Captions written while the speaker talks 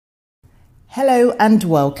Hello and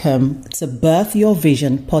welcome to Birth Your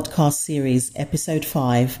Vision podcast series, episode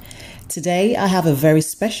 5. Today I have a very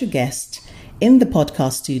special guest in the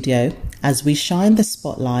podcast studio as we shine the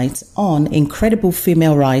spotlight on incredible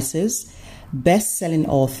female writers, best-selling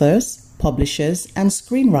authors, publishers and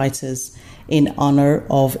screenwriters in honor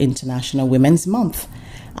of International Women's Month.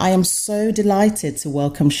 I am so delighted to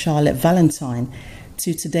welcome Charlotte Valentine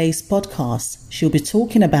to today's podcast. She'll be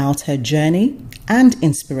talking about her journey and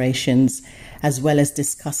inspirations, as well as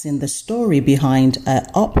discussing the story behind her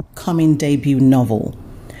upcoming debut novel,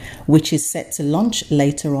 which is set to launch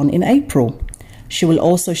later on in April. She will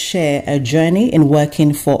also share her journey in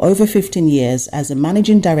working for over 15 years as a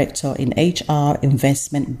managing director in HR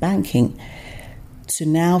investment banking, to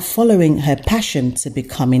now following her passion to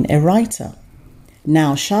becoming a writer.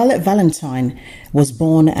 Now, Charlotte Valentine was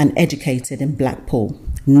born and educated in Blackpool,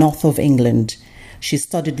 north of England. She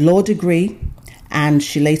studied law degree and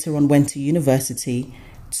she later on went to university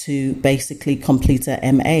to basically complete her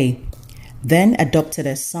MA. Then adopted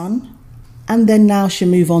her son, and then now she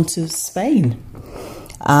moved on to Spain.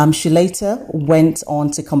 She later went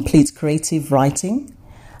on to complete creative writing,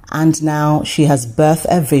 and now she has birthed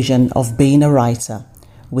a vision of being a writer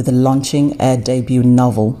with launching her debut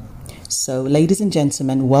novel. So, ladies and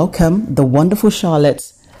gentlemen, welcome the wonderful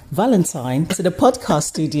Charlotte Valentine to the podcast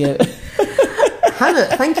studio. Hannah,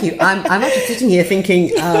 thank you. I'm actually sitting here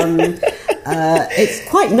thinking it's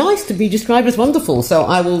quite nice to be described as wonderful, so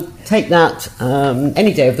I will take that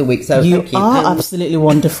any day of the week. So you thank you. are absolutely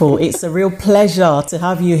wonderful. It's a real pleasure to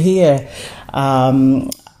have you here.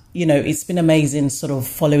 It's been amazing sort of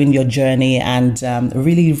following your journey and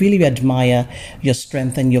really admire your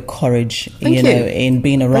strength and your courage, in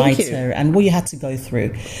being a writer and what you had to go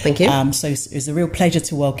through. Thank you. So it's a real pleasure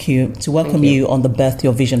to welcome you on the Birth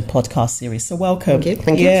Your Vision podcast series. So welcome.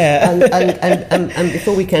 Thank you. Yeah. And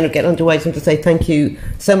before we kind of get underway, I just want to say thank you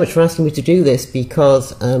so much for asking me to do this,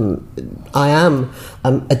 because I am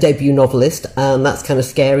a debut novelist, and that's kind of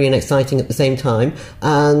scary and exciting at the same time.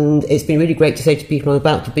 And it's been really great to say to people I'm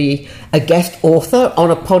about to be a guest author on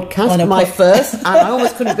a podcast, first, and I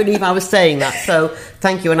almost couldn't believe I was saying that. So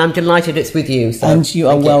thank you, and I'm delighted it's with you. So, and you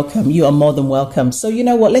are welcome. You are more than welcome. So you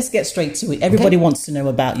know what? Let's get straight to it. Everybody wants to know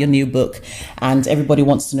about your new book, and everybody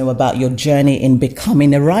wants to know about your journey in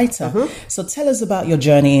becoming a writer. So tell us about your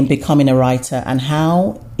journey in becoming a writer and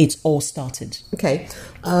how it all started. Okay.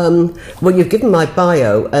 Well, you've given my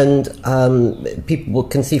bio, and people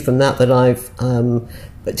can see from that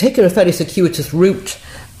I've taken a fairly circuitous route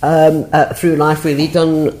through life, really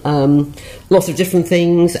done lots of different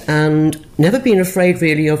things and never been afraid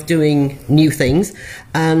really of doing new things.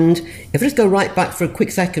 And if I just go right back for a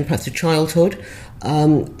quick second, perhaps to childhood,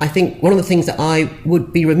 I think one of the things that I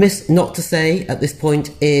would be remiss not to say at this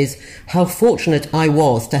point is how fortunate I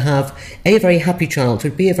was to have a very happy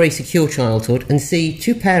childhood, be a very secure childhood, and see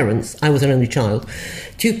two parents, I was an only child,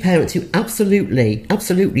 two parents who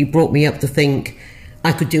absolutely brought me up to think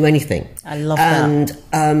I could do anything. I love that.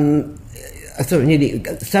 And I thought nearly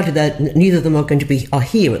sadly that neither of them are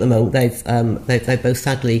here at the moment. They've both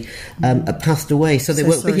sadly passed away, so they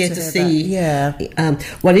won't be here to see. Yeah.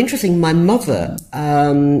 Well, interesting. My mother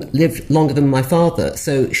lived longer than my father,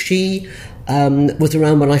 so she was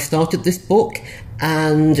around when I started this book,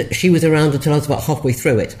 and she was around until I was about halfway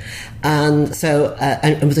through it, and so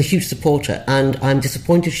and was a huge supporter. And I'm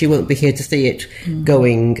disappointed she won't be here to see it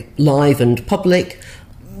going live and public,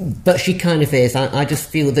 but she kind of is. I just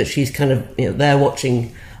feel that she's kind of there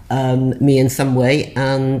watching me in some way,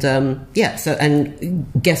 and so, and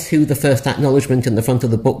guess who the first acknowledgement in the front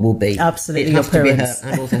of the book will be? Absolutely, it has to be her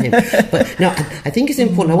and also him. But no, I think it's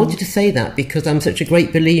important. I wanted to say that because I'm such a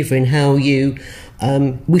great believer in how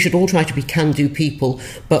we should all try to be can-do people,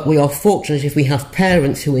 but we are fortunate if we have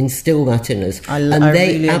parents who instill that in us. And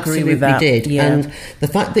they really absolutely did. Yeah. And the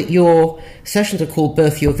fact that your sessions are called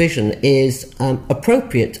Birth Your Vision is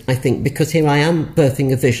appropriate, I think, because here I am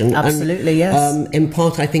birthing a vision. Absolutely, and, yes. In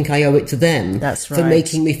part, I think I owe it to them. That's right. For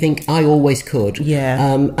making me think I always could.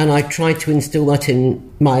 Yeah. And I try to instill that in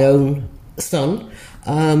my own son,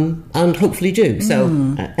 and hopefully do. So,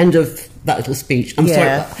 end of that little speech. I'm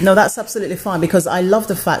sorry. No, that's absolutely fine, because I love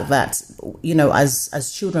the fact that,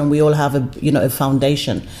 as children, we all have a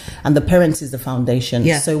foundation, and the parents is the foundation.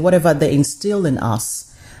 Yeah. So whatever they instill in us,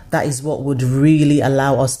 that is what would really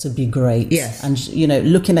allow us to be great. Yes. And,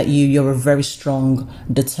 looking at you, you're a very strong,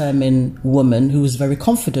 determined woman who is very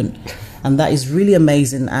confident. And that is really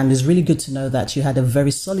amazing, and it's really good to know that you had a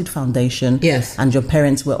very solid foundation. Yes. And your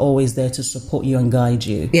parents were always there to support you and guide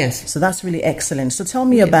you. Yes. So that's really excellent. So tell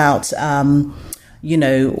me about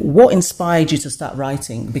what inspired you to start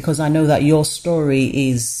writing? Because I know that your story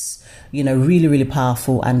is, really, really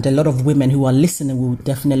powerful, and a lot of women who are listening will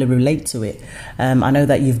definitely relate to it. I know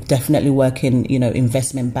that you've definitely worked in,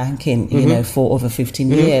 investment banking, for over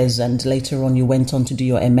 15 years, and later on you went on to do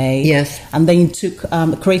your MA. Yes. And then you took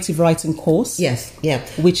a creative writing course. Yes, yeah.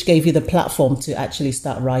 Which gave you the platform to actually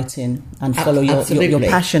start writing and follow your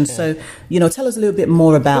passion. Yeah. So, tell us a little bit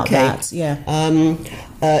more about that. Yeah.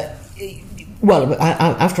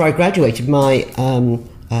 After I graduated, my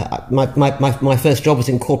first job was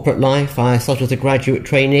in corporate life. I started as a graduate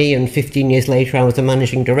trainee, and 15 years later I was a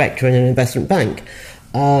managing director in an investment bank,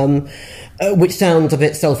 which sounds a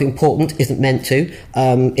bit self-important, isn't meant to.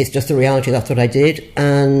 It's just the reality. That's what I did,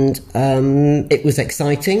 and it was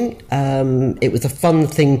exciting. It was a fun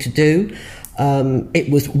thing to do.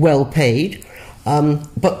 It was well paid.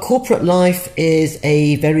 But corporate life is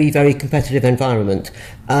a very, very competitive environment,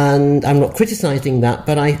 and I'm not criticising that,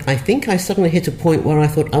 but I think I suddenly hit a point where I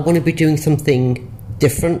thought I want to be doing something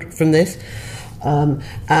different from this. The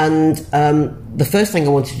first thing I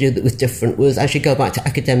wanted to do that was different was actually go back to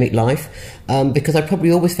academic life, because I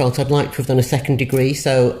probably always felt I'd like to have done a second degree.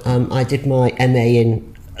 So I did my MA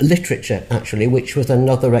in literature, actually, which was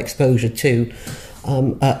another exposure to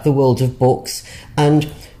the world of books. And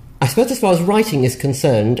I suppose as far as writing is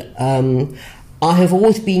concerned, I have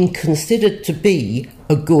always been considered to be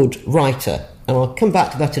a good writer. And I'll come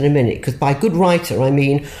back to that in a minute, because by good writer, I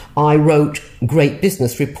mean I wrote great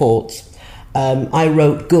business reports. I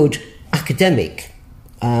wrote good academic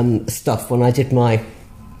stuff when I did my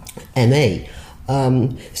MA.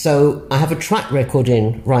 So I have a track record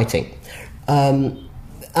in writing.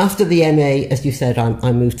 After the MA, as you said,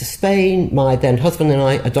 I moved to Spain. My then husband and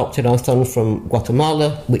I adopted our son from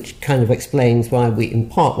Guatemala, which kind of explains why we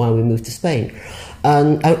moved to Spain.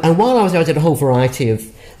 And while I was there, I did a whole variety of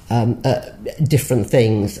different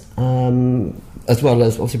things, as well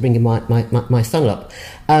as also bringing my son up.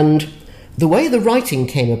 And the way the writing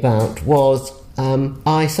came about was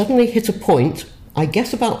I suddenly hit a point, I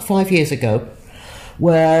guess about 5 years ago,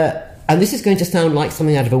 where, and this is going to sound like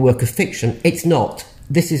something out of a work of fiction, it's not.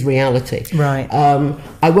 This is reality. Right.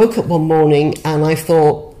 I woke up one morning and I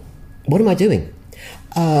thought, what am I doing?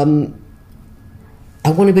 I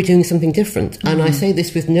want to be doing something different. Mm-hmm. And I say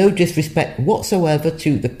this with no disrespect whatsoever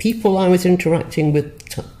to the people I was interacting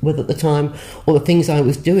with at the time or the things I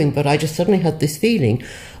was doing, but I just suddenly had this feeling,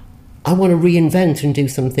 I want to reinvent and do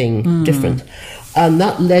something different. And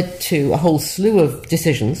that led to a whole slew of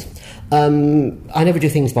decisions. I never do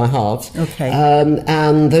things by halves. Okay.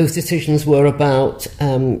 And those decisions were about,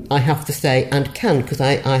 I have to say, and can, because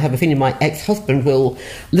I have a feeling my ex-husband will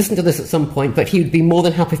listen to this at some point, but he would be more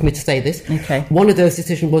than happy for me to say this. Okay. One of those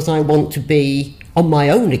decisions was I want to be on my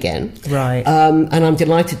own again. Right. And I'm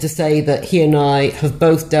delighted to say that he and I have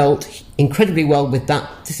both dealt incredibly well with that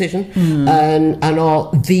decision, and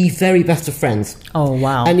are the very best of friends. Oh,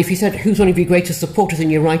 wow. And if you said, who's one of your greatest supporters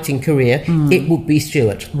in your writing career, it would be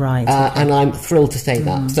Stuart. Right. And I'm thrilled to say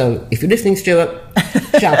that. So if you're listening, Stuart,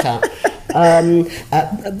 shout out.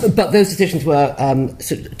 But those decisions were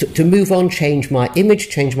to move on, change my image,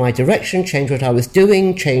 change my direction, change what I was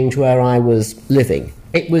doing, change where I was living.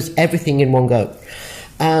 It was everything in one go.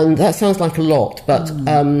 And that sounds like a lot, but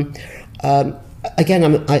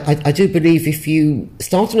again, I do believe if you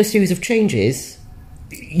start on a series of changes,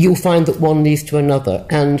 you'll find that one leads to another.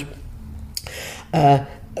 And the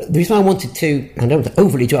reason I wanted to, I don't want to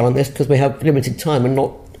overly dwell on this because we have limited time and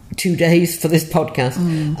not 2 days for this podcast,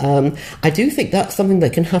 I do think that's something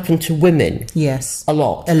that can happen to women. Yes. A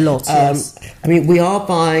lot. Yes. I mean, we are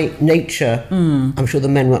by nature, I'm sure the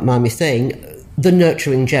men won't mind me saying, the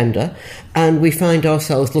nurturing gender, and we find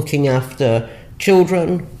ourselves looking after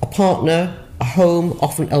children, a partner, a home,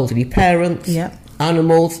 often elderly parents,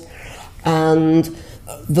 animals, and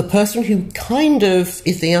the person who kind of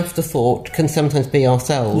is the afterthought can sometimes be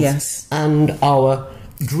ourselves. Yes. And our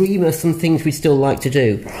dreamers and things we still like to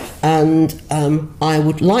do. And I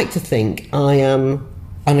would like to think I am,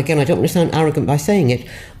 and again, I don't want to sound arrogant by saying it,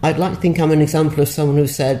 I'd like to think I'm an example of someone who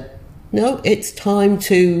said, no, it's time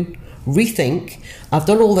to rethink. I've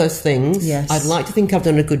done all those things. Yes. I'd like to think I've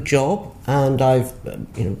done a good job, and I've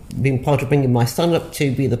been part of bringing my son up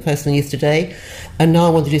to be the person he is today, and now I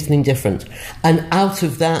want to do something different. And out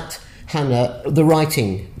of that, Hannah, the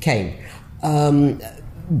writing came,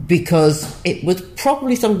 because it was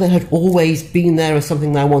probably something that had always been there as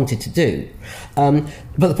something that I wanted to do.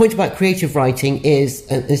 But the point about creative writing is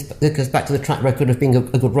it goes back to the track record of being a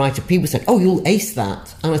good writer. People said, oh, you'll ace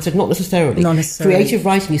that. And I said, not necessarily. Not necessarily. Creative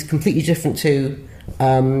writing is completely different to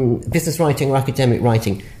business writing or academic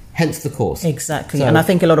writing. hence the course. Exactly. So, and I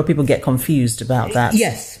think a lot of people get confused about that.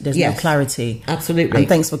 Yes. There's no clarity. Absolutely. And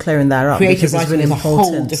thanks for clearing that up. Creative because it's writing really is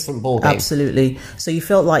important. a whole different ballgame. Absolutely. So you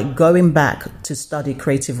felt like going back to study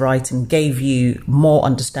creative writing gave you more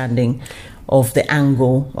understanding of the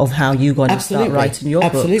angle of how you're going to start writing your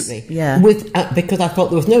books. Absolutely. Yeah. Because I felt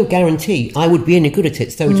there was no guarantee I would be any good at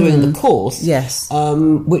it. So doing the course, yes,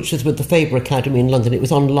 which was with the Faber Academy in London, it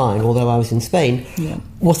was online, although I was in Spain,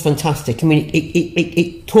 was fantastic. I mean,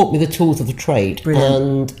 it taught me the tools of the trade.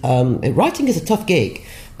 Brilliant. And writing is a tough gig.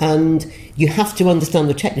 And you have to understand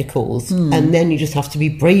the technicals, and then you just have to be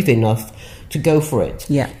brave enough to go for it.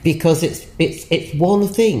 Yeah. Because it's one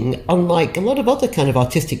thing, unlike a lot of other kind of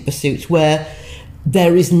artistic pursuits, where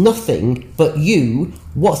there is nothing but you,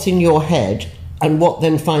 what's in your head, and what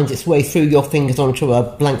then finds its way through your fingers onto a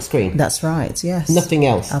blank screen. That's right, yes. Nothing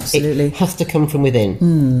else. Absolutely. It has to come from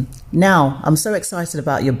within. Now, I'm so excited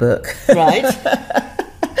about your book. Right.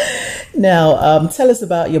 Now, tell us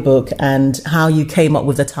about your book and how you came up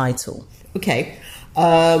with the title. Okay.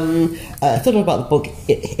 I thought about the book.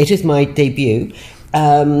 It is my debut.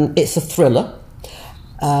 It's a thriller.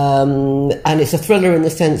 And it's a thriller in the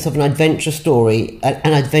sense of an adventure story,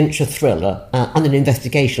 an adventure thriller, and an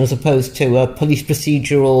investigation, as opposed to a police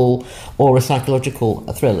procedural or a psychological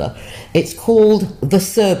thriller. It's called The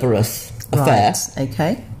Cerberus Affair. Right.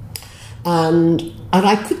 Okay. And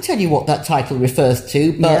I could tell you what that title refers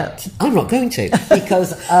to, but I'm not going to,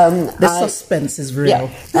 because the suspense is real.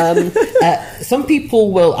 Yeah. Some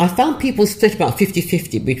people will. I found people split about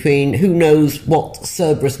 50-50 between who knows what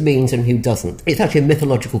Cerberus means and who doesn't. It's actually a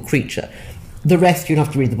mythological creature. The rest you'll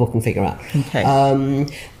have to read the book and figure out. Okay.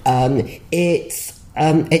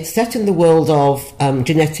 It's set in the world of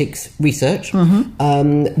genetics research.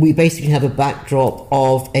 We basically have a backdrop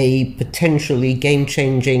of a potentially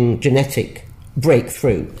game-changing genetic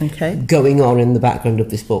breakthrough going on in the background of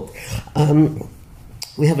this book.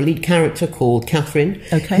 We have a lead character called Catherine,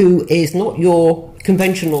 who is not your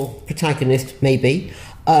conventional protagonist, maybe.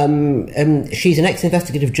 She's an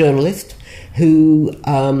ex-investigative journalist who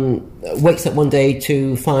wakes up one day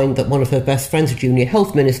to find that one of her best friends, a junior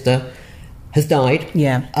health minister, has died.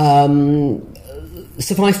 Yeah.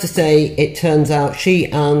 Suffice to say, it turns out she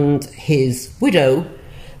and his widow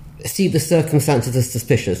see the circumstances as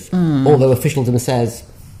suspicious, although officialdom says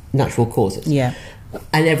natural causes. Yeah.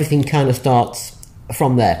 And everything kind of starts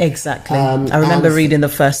from there. Exactly. I remember reading the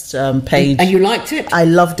first page. And you liked it? I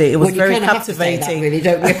loved it. It was very you kind of captivating. Have to say that, really,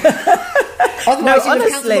 don't you? Otherwise, no, you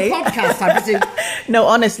would cancel the podcast, I presume. No,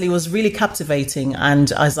 honestly, it was really captivating.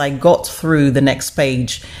 And as I got through the next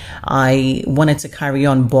page, I wanted to carry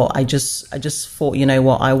on, but I just thought, you know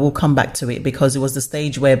what, I will come back to it, because it was the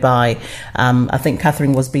stage whereby I think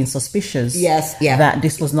Catherine was being suspicious. Yes, yeah. That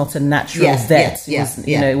this was not a natural death.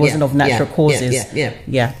 It wasn't of natural causes.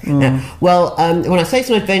 Well, when I say it's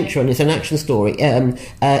an adventure and it's an action story, in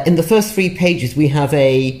the first 3 pages we have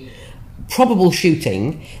a probable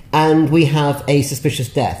shooting and we have a suspicious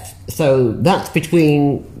death. So that's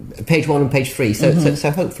between page 1 and page 3. So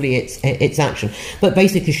hopefully it's action. But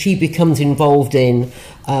basically, she becomes involved in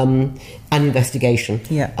an investigation.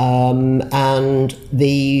 Yeah. And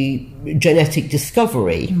the genetic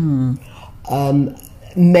discovery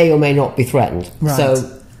may or may not be threatened. Right.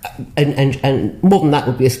 So, and more than that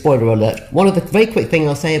would be a spoiler alert. One of the very quick thing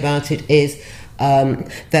I'll say about it is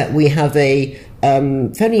that we have a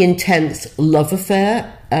fairly intense love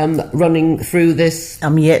affair running through this.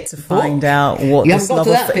 I'm yet to find out what you this haven't got love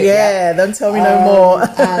to that affair. bit yet. Don't tell me no more.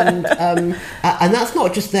 And that's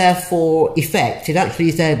not just there for effect. It actually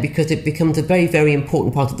is there because it becomes a very, very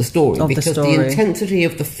important part of the story. The intensity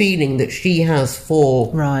of the feeling that she has for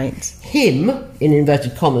him, in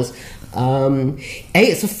inverted commas,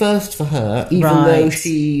 it's a first for her, even though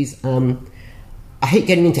she's. I hate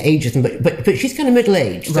getting into ageism, but she's kind of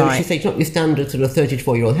middle-aged, so she's not your standard sort of 30 to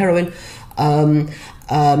 4-year-old heroine.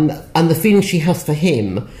 And the feelings she has for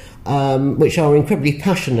him, which are incredibly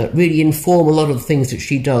passionate, really inform a lot of the things that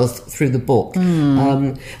she does through the book.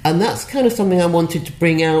 And that's kind of something I wanted to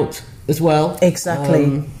bring out as well.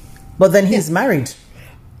 Exactly. But then he's married.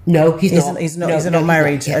 No, he's not. He's not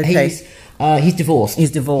married. Not. Okay. He's divorced.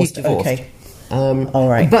 He's divorced. Okay. All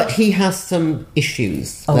right. But he has some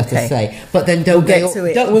issues, let us say. But then don't they all,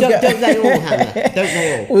 Hannah? Don't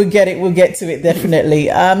they all? We'll get to it, definitely.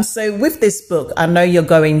 So with this book, I know you're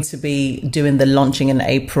going to be doing the launching in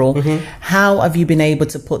April. How have you been able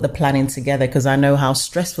to put the planning together? Because I know how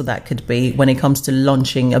stressful that could be when it comes to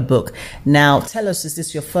launching a book. Now, tell us, is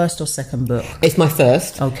this your first or second book? It's my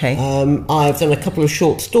first. Okay. I've done a couple of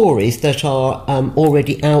short stories that are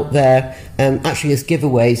already out there, actually as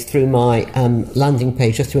giveaways through my landing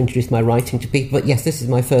page just to introduce my writing to people. But yes, this is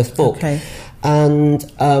my first book. Okay. And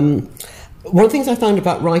one of the things I found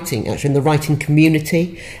about writing, actually, in the writing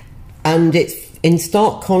community, and it's in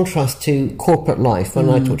stark contrast to corporate life. When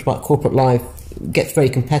I talked about corporate life, gets very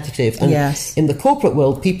competitive, and in the corporate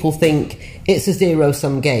world, people think it's a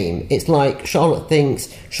zero-sum game. It's like Charlotte thinks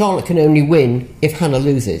Charlotte can only win if Hannah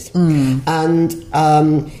loses, and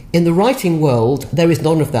in the writing world, there is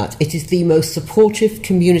none of that. It is the most supportive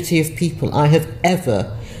community of people I have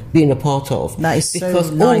ever been a part of. That is because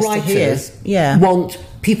so nice all writers to hear. want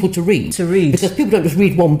people to read. Because people don't just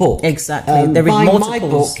read one book. Exactly. They read multiples. My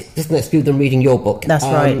book doesn't exclude them reading your book. That's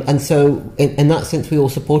right. And so, in that sense, we all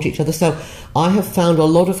support each other. So, I have found a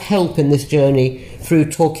lot of help in this journey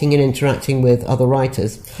through talking and interacting with other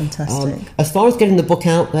writers. Fantastic. As far as getting the book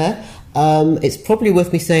out there, it's probably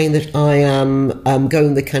worth me saying that I am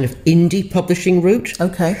going the kind of indie publishing route.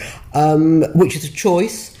 Okay. Which is a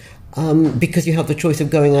choice. Because you have the choice of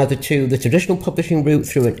going either to the traditional publishing route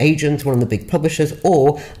through an agent, one of the big publishers,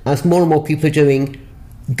 or, as more and more people are doing,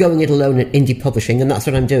 going it alone at indie publishing, and that's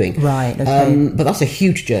what I'm doing. Right, okay. But that's a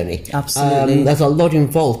huge journey. Absolutely. There's a lot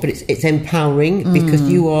involved, but it's empowering because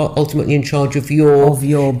you are ultimately in charge of your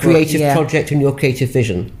creative project and your creative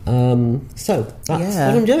vision. So that's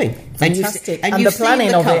what I'm doing. Fantastic. And the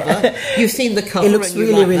planning of it. You've seen the cover. It looks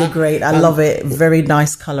really, really great. I love it. Very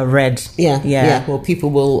nice colour, red. Yeah. Well, people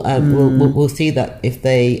will see that if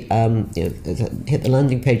they hit the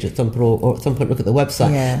landing page at some point, or at some point look at the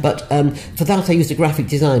website. Yeah. But for that, I used a graphic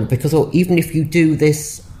designer because even if you do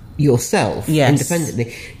this yourself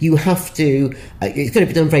independently, you have to it's going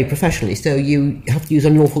to be done very professionally, so you have to use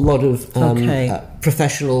an awful lot of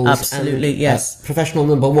professionals. Absolutely. And, professional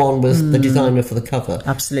number one was the designer for the cover.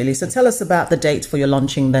 Absolutely. So tell us about the date for your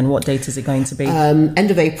launching then. What date is it going to be?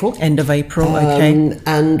 End of April. Okay.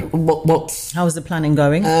 And what's how is the planning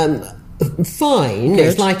going? Fine. Good.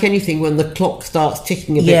 It's like anything when the clock starts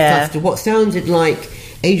ticking a bit faster. What sounded like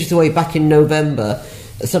ages away back in November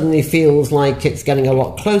suddenly feels like it's getting a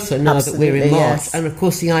lot closer now that we're in March. Yes. And of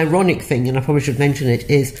course the ironic thing, and I probably should mention it,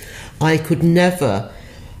 is I could never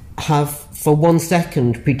have for 1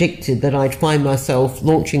 second predicted that I'd find myself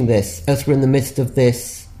launching this as we're in the midst of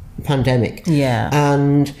this pandemic.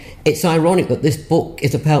 And it's ironic that this book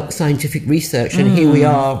is about scientific research, and here we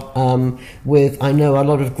are with, I know, a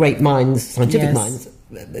lot of great minds, scientific minds,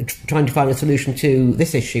 trying to find a solution to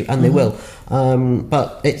this issue, and they will.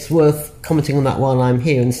 But it's worth commenting on that while I'm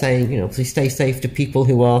here and saying, please stay safe to people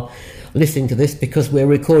who are listening to this, because we're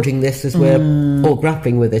recording this as we're all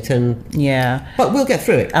grappling with it. But we'll get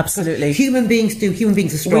through it. Absolutely. Human beings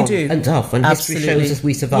are strong and tough, and history shows us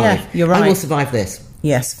we survive. Yeah, you're right. And we'll survive this.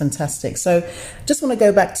 Yes, fantastic. So just want to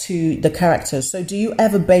go back to the characters. So do you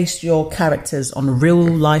ever base your characters on real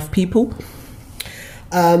life people?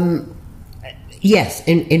 Yes,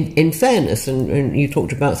 in fairness, and you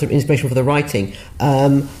talked about sort of inspiration for the writing,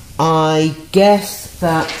 I guess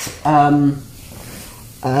that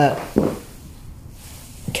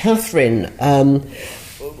Catherine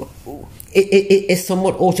it is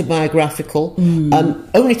somewhat autobiographical,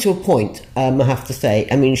 only to a point, I have to say.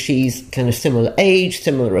 I mean, she's kind of similar age,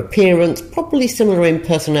 similar appearance, probably similar in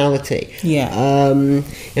personality.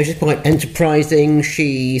 She's quite enterprising.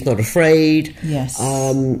 She's not afraid.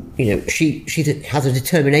 She has a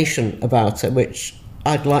determination about her, which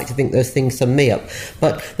I'd like to think those things sum me up.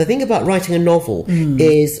 But the thing about writing a novel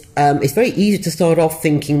is it's very easy to start off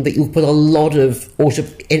thinking that you'll put a lot of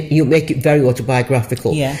you'll make it very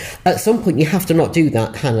autobiographical. At some point you have to not do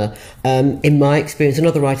that, Hannah. In my experience, and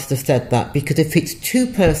other writers have said that, because if it's too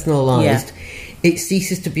personalised, it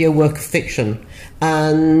ceases to be a work of fiction,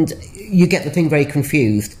 and you get the thing very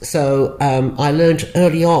confused. So I learned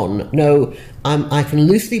early on, I can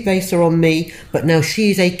loosely base her on me, but now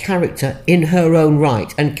she's a character in her own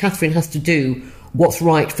right, and Catherine has to do what's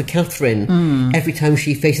right for Catherine every time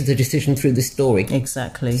she faces a decision through this story.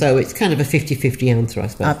 Exactly. So it's kind of a 50-50 answer, I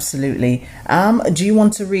suppose. Absolutely. Do you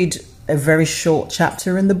want to read a very short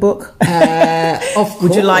chapter in the book? Of course.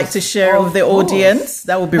 Would you like to share it with the audience?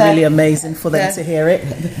 That would be really amazing for them to hear it.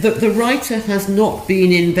 The writer has not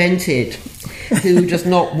been invented who does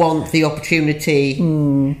not want the opportunity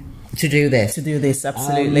to do this.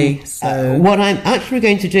 Absolutely. So what I'm actually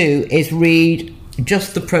going to do is read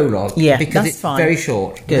just the prologue, because it's very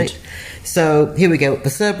short. Good. Right? So here we go. The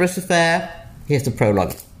Cerberus Affair. Here's the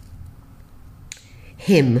prologue.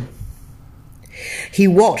 Him. He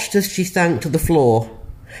watched as she sank to the floor,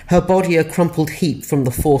 her body a crumpled heap from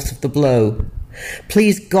the force of the blow.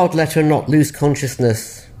 Please God, let her not lose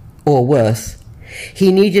consciousness, or worse.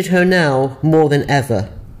 He needed her now more than ever.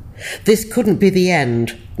 This couldn't be the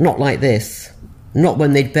end, not like this, not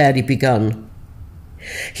when they'd barely begun.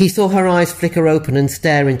 He saw her eyes flicker open and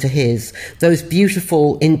stare into his, those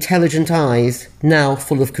beautiful, intelligent eyes, now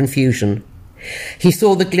full of confusion. He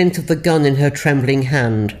saw the glint of the gun in her trembling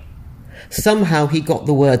hand. Somehow he got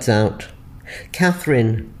the words out.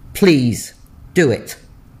 "Catherine, please, do it."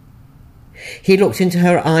 He looked into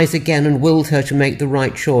her eyes again and willed her to make the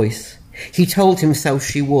right choice. He told himself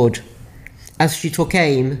she would. As she took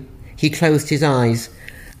aim, he closed his eyes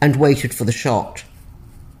and waited for the shot.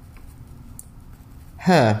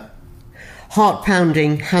 Her. Heart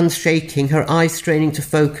pounding, hands shaking, her eyes straining to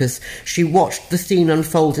focus, she watched the scene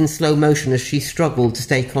unfold in slow motion as she struggled to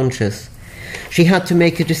stay conscious. She had to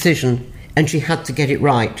make a decision, and she had to get it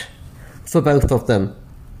right. For both of them.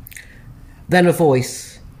 Then a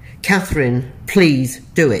voice. "Catherine, please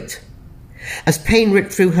do it." As pain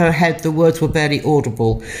ripped through her head, the words were barely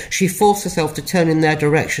audible. She forced herself to turn in their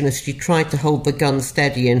direction as she tried to hold the gun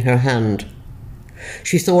steady in her hand.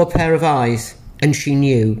 She saw a pair of eyes, and she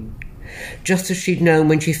knew. Just as she'd known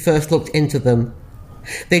when she first looked into them.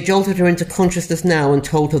 They jolted her into consciousness now and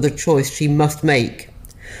told her the choice she must make.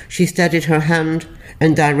 She steadied her hand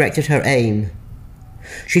and directed her aim.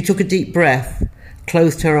 She took a deep breath,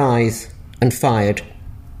 closed her eyes, and fired.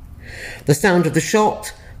 The sound of the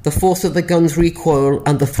shot, the force of the gun's recoil,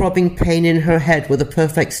 and the throbbing pain in her head were the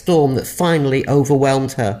perfect storm that finally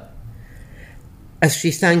overwhelmed her. As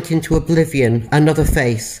she sank into oblivion, another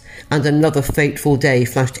face and another fateful day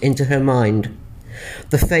flashed into her mind.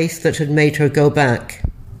 The face that had made her go back,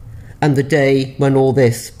 and the day when all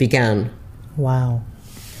this began. Wow.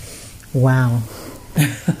 Wow.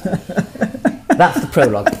 That's the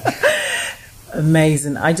prologue.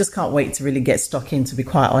 Amazing. I just can't wait to really get stuck in, to be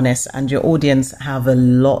quite honest. And your audience have a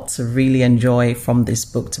lot to really enjoy from this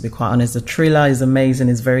book, to be quite honest. The thriller is amazing.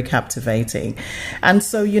 It's very captivating. And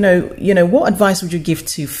so, what advice would you give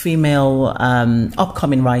to female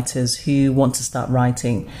upcoming writers who want to start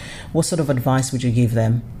writing? What sort of advice would you give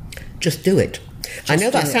them? Just do it. I know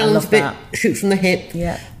that sounds a bit shoot from the hip,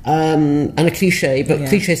 and a cliche, but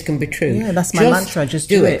cliches can be true. Yeah, that's my mantra. Just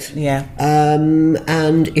do it. Yeah.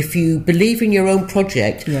 And if you believe in your own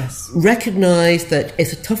project, recognise that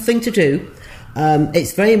it's a tough thing to do.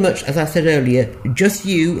 It's very much, as I said earlier, just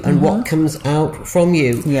you and what comes out from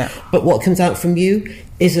you. Yeah. But what comes out from you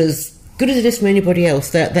is as good as it is from anybody else.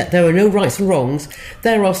 There are no rights and wrongs.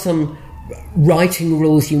 There are some writing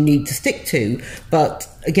rules you need to stick to, but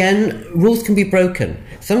again, rules can be broken.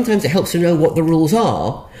 Sometimes it helps to know what the rules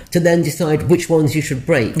are to then decide which ones you should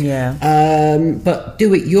break. But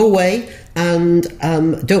do it your way, and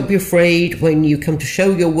don't be afraid when you come to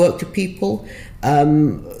show your work to people.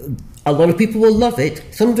 A lot of people will love it.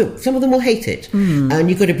 Some of them will hate it, and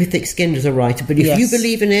you've got to be thick-skinned as a writer. But if you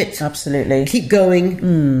believe in it, absolutely, keep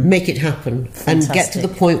going, make it happen, and get to the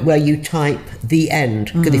point where you type the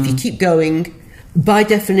end. Because if you keep going, by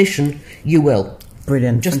definition, you will.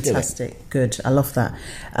 Brilliant, just fantastic, good. I love that.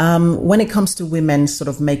 When it comes to women sort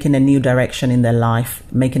of making a new direction in their life,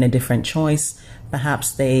 making a different choice,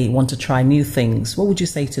 perhaps they want to try new things, what would you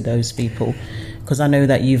say to those people? Because I know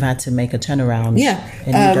that you've had to make a turnaround, a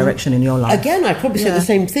new direction in your life. Again, I'd probably say the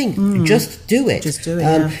same thing. Just do it. Just do it,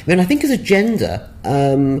 I think as a gender,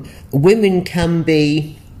 women can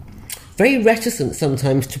be very reticent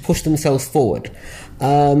sometimes to push themselves forward.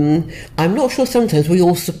 I'm not sure sometimes we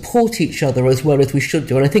all support each other as well as we should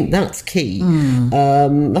do, and I think that's key.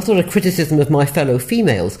 That's not a criticism of my fellow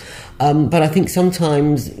females, but I think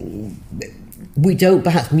sometimes we don't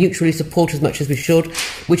perhaps mutually support as much as we should,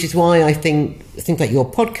 which is why I think things like your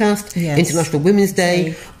podcast, International Women's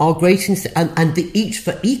Day, are great, and the Each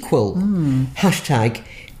for Equal hashtag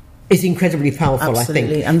is incredibly powerful. Absolutely.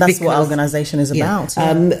 I think. And that's what our organisation is about.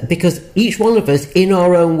 Because each one of us, in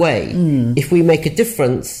our own way, if we make a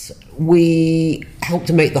difference, we help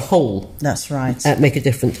to make the whole. That's right. Make a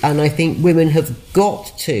difference. And I think women have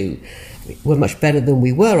got to. We're much better than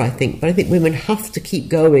we were, I think. But I think women have to keep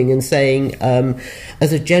going and saying,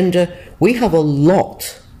 as a gender, we have a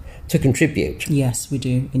lot to contribute. Yes, we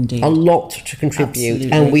do, indeed. A lot to contribute.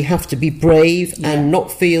 Absolutely. And we have to be brave and not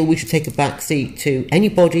feel we should take a back seat to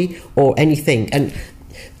anybody or anything. And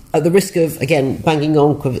at the risk of, again, banging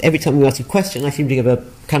on, because every time you ask a question, I seem to give a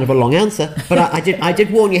kind of a long answer. But I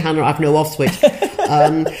did warn you, Hannah, I've no off switch.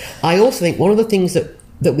 I also think one of the things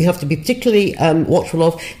that we have to be particularly watchful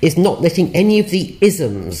of is not letting any of the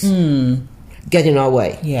isms get in our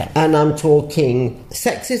way. Yeah. And I'm talking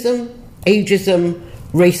sexism, ageism,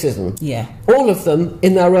 racism. Yeah. All of them,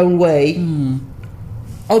 in their own way,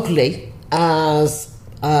 ugly as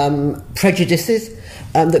prejudices,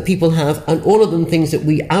 that people have, and all of them things that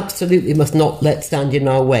we absolutely must not let stand in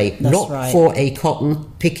our way. That's not right. for a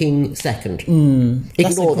cotton picking second. That's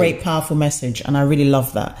a Ignore great, them. powerful message, and I really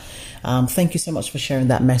love that. Thank you so much for sharing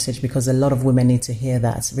that message, because a lot of women need to hear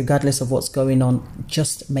that. Regardless of what's going on,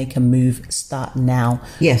 just make a move. Start now.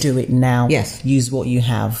 Yes. Do it now. Yes. Use what you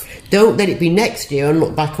have. Don't let it be next year and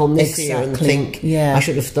look back on this year and think, Yeah. I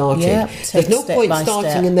should have started. Yeah. There's Take no step point by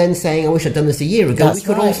starting step. and then saying, I wish I'd done this a year ago. That's We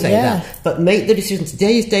could all right, say yeah. that. But make the decision.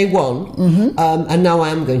 Today is day one, and now I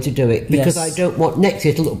am going to do it, because Yes. I don't want next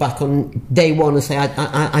year to look back on day one and say,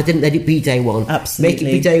 I didn't let it be day one. Absolutely. Make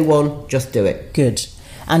it be day one, just do it. Good.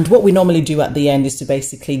 And what we normally do at the end is to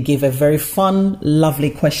basically give a very fun, lovely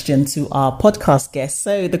question to our podcast guests.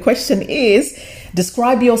 So the question is,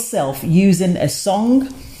 describe yourself using a song,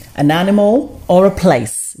 an animal, or a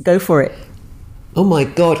place. Go for it. Oh my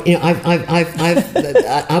God! I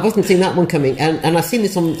wasn't seeing that one coming, and I've seen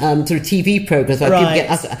this on sort of TV programs. Where people Right.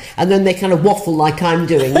 and then they kind of waffle like I'm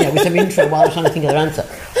doing, with some intro while I'm trying to think of their answer.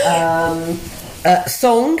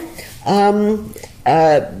 Song,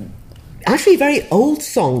 actually a very old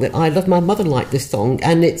song that I love. My mother liked this song,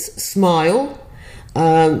 and it's "Smile"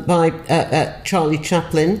 by Charlie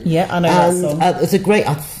Chaplin. Yeah, I know that song. It's a great.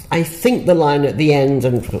 I think the line at the end,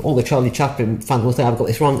 and all the Charlie Chaplin fans will say I've got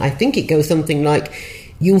this wrong. I think it goes something like,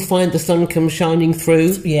 "You'll find the sun come shining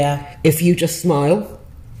through, if you just smile."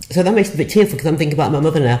 So that makes it a bit tearful, because I'm thinking about my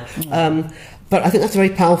mother now. But I think that's a very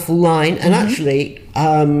powerful line, and actually,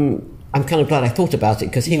 I'm kind of glad I thought about it,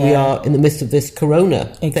 because here we are in the midst of this corona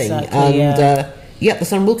thing, Exactly, and the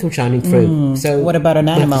sun will come shining through. So What about an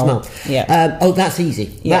we'll have to animal? smile. Yeah. That's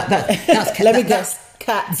easy. Yeah. That's Let me guess.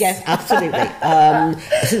 Cats. Yes, absolutely.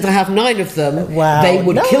 Since I have 9 of them, Wow, they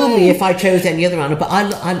would kill me 9. if I chose any other animal. But I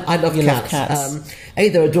love You love cats. cats.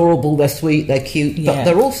 They're adorable, they're sweet, they're cute, Yeah. but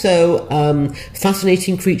they're also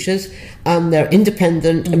fascinating creatures, and they're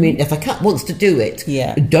independent. I mean, if a cat wants to do it,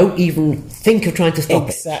 don't even think of trying to stop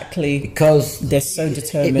it. Exactly. Because they're so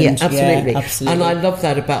determined. Yeah, absolutely. Yeah, absolutely. And I love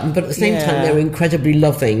that about them. But at the same time, Yeah. they're incredibly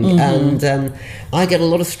loving, and I get a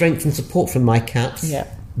lot of strength and support from my cats. Yeah.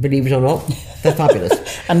 Believe it or not, they're fabulous.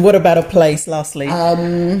 And what about a place, lastly?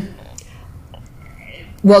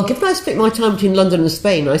 Well, given I split my time between London and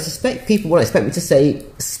Spain, I suspect people will expect me to say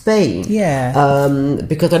Spain. Yeah.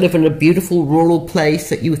 Because I live in a beautiful rural place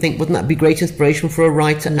that you would think, wouldn't that be great inspiration for a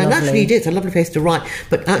writer? Lovely. And actually it is a lovely place to write.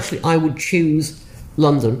 But actually I would choose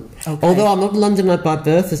London. Okay. Although I'm not a Londoner by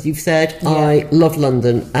birth, as you've said, Yeah. I love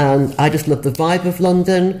London. And I just love the vibe of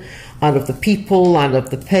London. I love the people. I love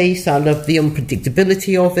the pace. I love the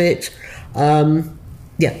unpredictability of it.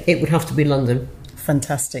 It would have to be London.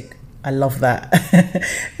 Fantastic. I love that.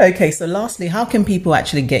 Okay, so lastly, how can people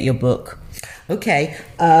actually get your book? Okay,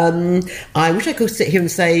 I wish I could sit here and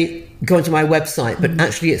say go onto my website, but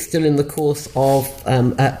actually it's still in the course of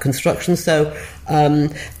construction. So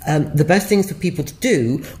the best things for people to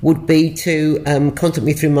do would be to contact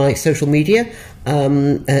me through my social media,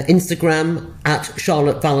 Instagram at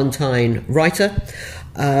Charlotte Valentine Writer,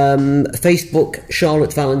 Facebook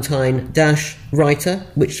Charlotte Valentine Writer,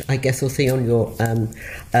 which I guess you'll see on your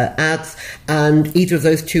ads, and either of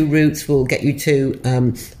those 2 routes will get you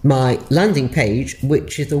to my landing page,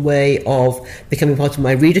 which is a way of becoming part of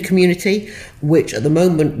my reader community, which at the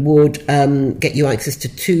moment would get you access to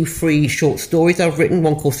 2 free short stories I've written,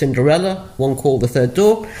 one called Cinderella, one called The Third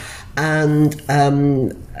Door. And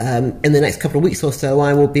in the next couple of weeks or so,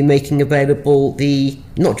 I will be making available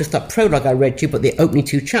not just that prologue I read to you, but the opening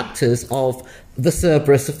 2 chapters of The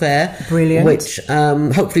Cerberus Affair. Brilliant. Which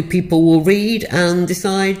hopefully people will read and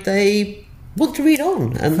decide they want to read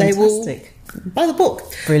on, and they will buy the book.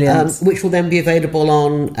 Brilliant. Which will then be available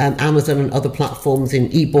on Amazon and other platforms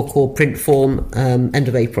in ebook or print form end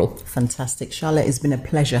of April. Fantastic. Charlotte, it's been a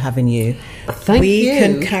pleasure having you. Thank you. We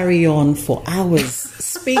can carry on for hours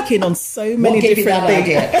speaking on so many different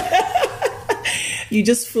things. You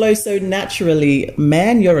just flow so naturally.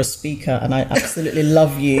 Man, you're a speaker, and I absolutely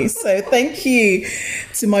love you. So thank you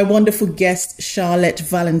to my wonderful guest, Charlotte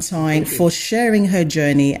Valentine, for sharing her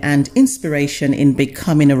journey and inspiration in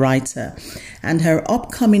becoming a writer, and her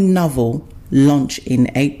upcoming novel, launch in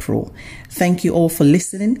April. Thank you all for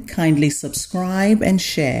listening. Kindly subscribe and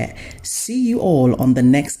share. See you all on the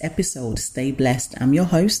next episode. Stay blessed. I'm your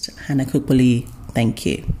host, Hannah Kukpoli. Thank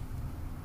you.